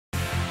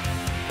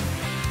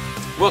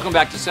Welcome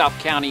back to South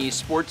County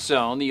Sports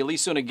Zone. The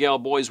Aliso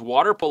Niguel boys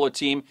water polo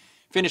team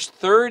finished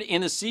third in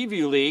the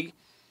Seaview League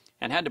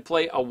and had to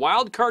play a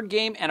wild card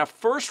game and a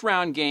first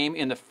round game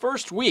in the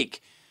first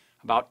week.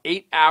 About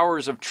 8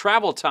 hours of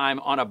travel time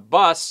on a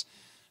bus.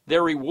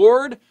 Their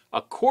reward,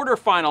 a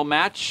quarterfinal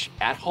match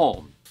at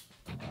home.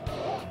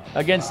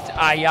 Against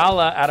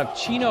Ayala out of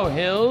Chino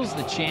Hills,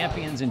 the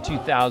champions in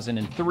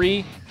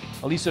 2003.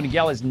 Aliso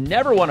Niguel has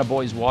never won a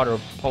boys water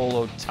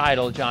polo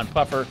title. John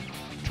Puffer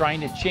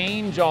trying to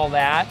change all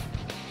that.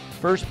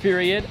 First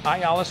period,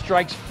 Ayala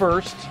strikes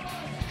first.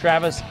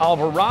 Travis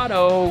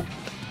Alvarado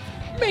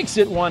makes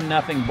it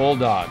 1-0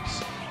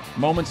 Bulldogs.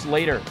 Moments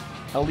later,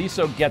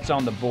 Aliso gets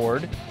on the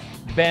board.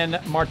 Ben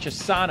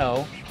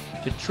Marchesano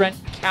to Trent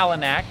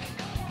Kalinak.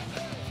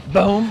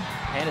 Boom,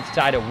 and it's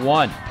tied at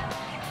 1.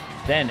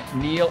 Then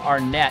Neil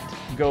Arnett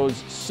goes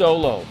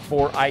solo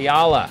for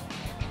Ayala.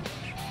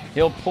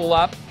 He'll pull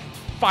up,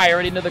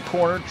 fire it into the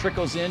corner,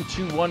 trickles in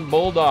 2-1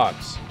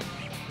 Bulldogs.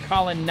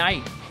 Colin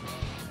Knight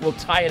will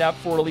tie it up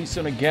for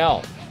Aliso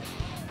Niguel.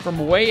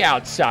 From way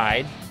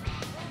outside,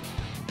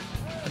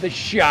 the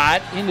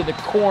shot into the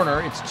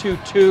corner, it's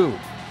 2-2.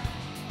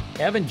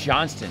 Evan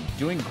Johnston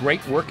doing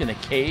great work in the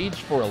cage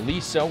for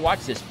Aliso.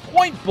 Watch this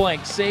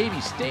point-blank save.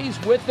 He stays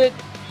with it.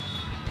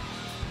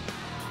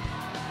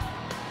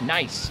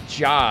 Nice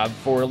job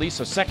for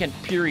Aliso. Second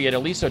period,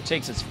 Aliso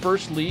takes its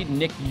first lead.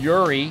 Nick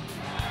Uri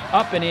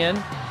up and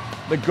in.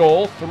 The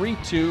goal,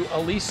 3-2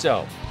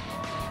 Aliso.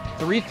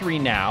 3-3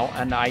 now,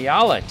 and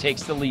Ayala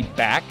takes the lead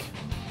back.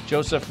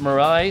 Joseph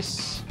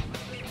Morales,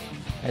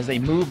 as they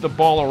move the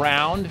ball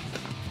around.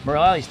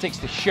 Morales takes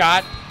the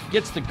shot,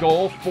 gets the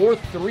goal,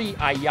 4-3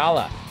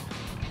 Ayala.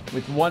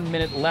 With 1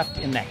 minute left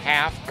in the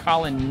half,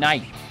 Colin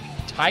Knight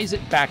ties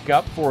it back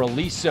up for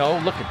Aliso.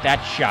 Look at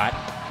that shot.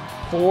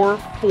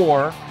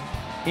 4-4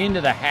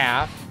 into the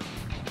half.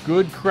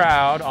 Good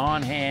crowd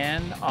on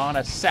hand on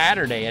a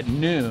Saturday at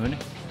noon.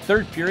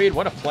 Third period,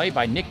 what a play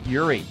by Nick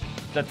Uri.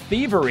 The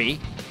thievery.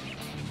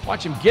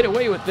 Watch him get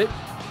away with it.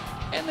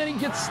 And then he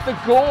gets the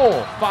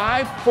goal.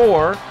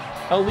 5-4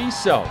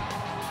 Aliso.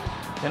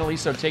 Then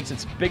Aliso takes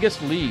its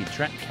biggest lead.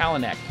 Trent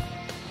Kalinak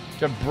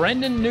to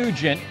Brendan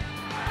Nugent.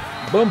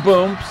 Boom,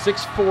 boom.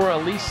 6-4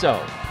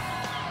 Aliso.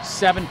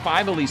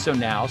 7-5 Aliso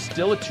now.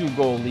 Still a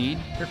 2-goal lead.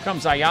 Here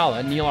comes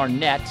Ayala. Neil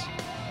Arnett.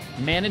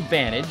 Man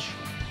advantage.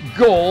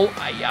 Goal,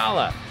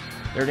 Ayala.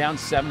 They're down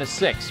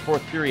 7-6.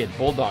 Fourth period.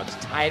 Bulldogs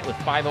tie it with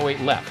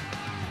 5:08 left.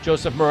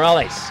 Joseph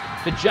Morales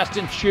to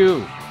Justin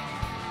Chu.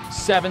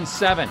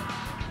 7-7.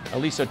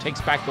 Aliso takes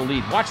back the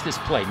lead. Watch this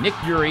play. Nick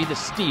Uri, the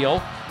steal,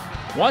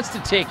 wants to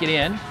take it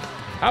in.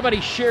 How about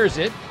he shares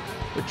it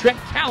with Trent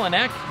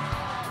Kalinak?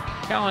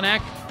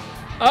 Kalinak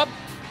up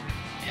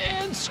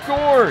and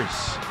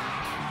scores.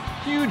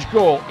 Huge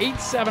goal.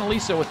 8-7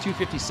 Aliso with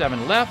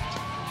 2:57 left.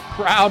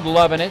 Crowd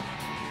loving it.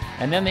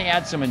 And then they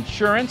add some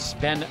insurance.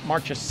 Ben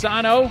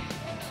Marchesano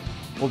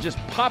will just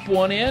pop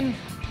one in.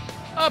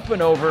 Up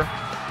and over.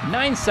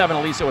 9-7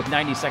 Aliso with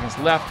 90 seconds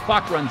left.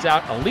 Clock runs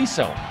out.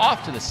 Aliso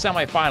off to the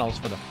semifinals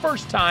for the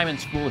first time in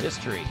school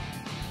history.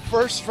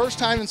 First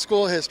time in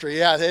school history.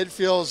 Yeah, it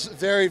feels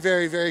very,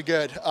 very, very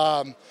good.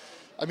 I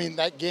mean,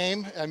 that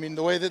game,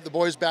 the way that the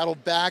boys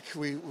battled back,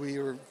 we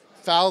were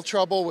foul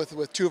trouble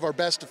with two of our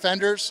best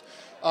defenders.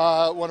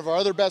 One of our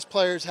other best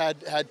players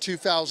had 2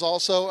 fouls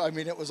also.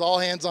 It was all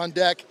hands on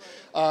deck,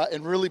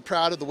 and really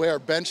proud of the way our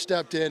bench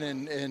stepped in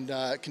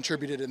and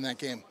contributed in that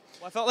game.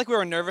 Well, I felt like we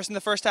were nervous in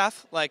the first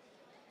half,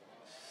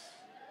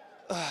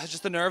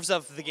 just the nerves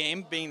of the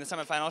game being the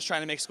semifinals,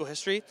 trying to make school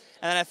history.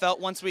 And then I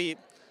felt once we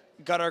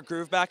got our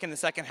groove back in the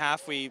second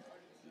half, we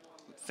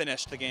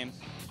finished the game.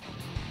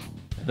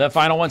 The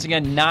final once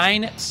again,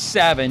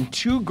 9-7,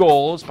 2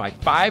 goals by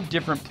 5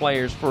 different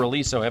players for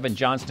Aliso. Evan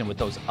Johnston with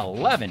those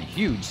 11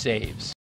 huge saves.